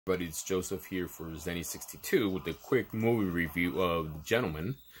But it's Joseph here for Zenny62 with a quick movie review of The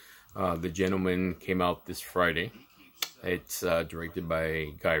Gentleman. The Gentleman came out this Friday. It's directed by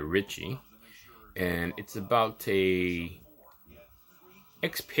Guy Ritchie, and it's about a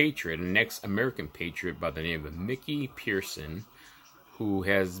expatriate, an ex-American patriot by the name of Mickey Pearson, who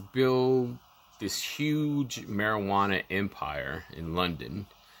has built this huge marijuana empire in London,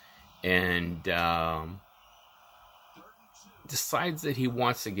 and decides that he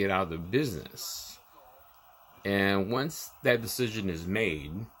wants to get out of the business. And once that decision is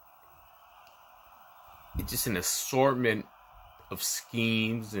made, it's just an assortment of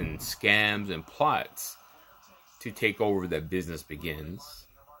schemes and scams and plots to take over that business begins.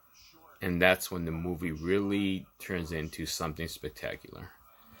 And that's when the movie really turns into something spectacular.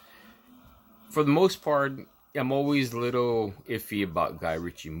 For the most part, I'm always a little iffy about Guy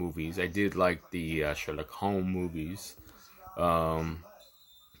Ritchie movies. I did like the Sherlock Holmes movies. But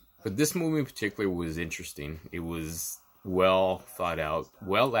this movie in particular was interesting. It was well thought out,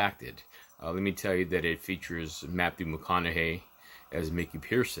 well acted. Let me tell you that it features Matthew McConaughey as Mickey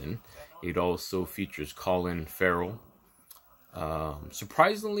Pearson. It also features Colin Farrell.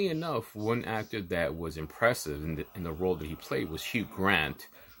 Surprisingly enough, one actor that was impressive in the role that he played was Hugh Grant,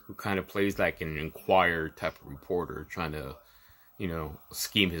 who kind of plays like an Enquirer type of reporter, trying to,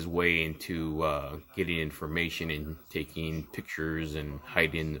 scheme his way into getting information and taking pictures and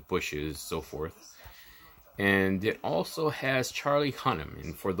hiding in the bushes, so forth. And it also has Charlie Hunnam.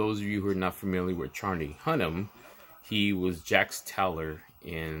 And for those of you who are not familiar with Charlie Hunnam, he was Jax Teller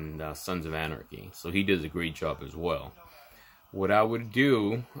in Sons of Anarchy. So he does a great job as well. What I would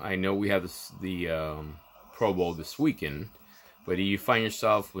do, I know we have the Pro Bowl this weekend, but if you find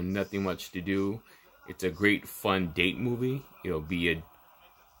yourself with nothing much to do, it's a great fun date movie. It'll be a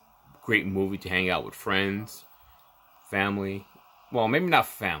great movie to hang out with friends, family. Well, maybe not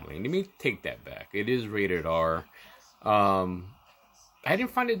family. Let me take that back. It is rated R. I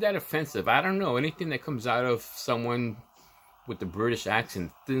didn't find it that offensive. I don't know. Anything that comes out of someone with the British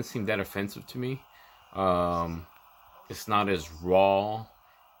accent didn't seem that offensive to me. It's not as raw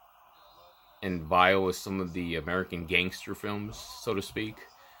and vile as some of the American gangster films, so to speak.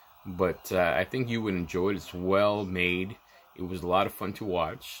 But I think you would enjoy it. It's well made. It was a lot of fun to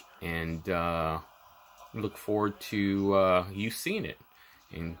watch. And look forward to you seeing it.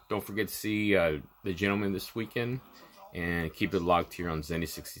 And don't forget to see The Gentleman this weekend. And keep it locked here on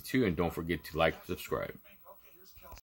Zenny62. And don't forget to like and subscribe.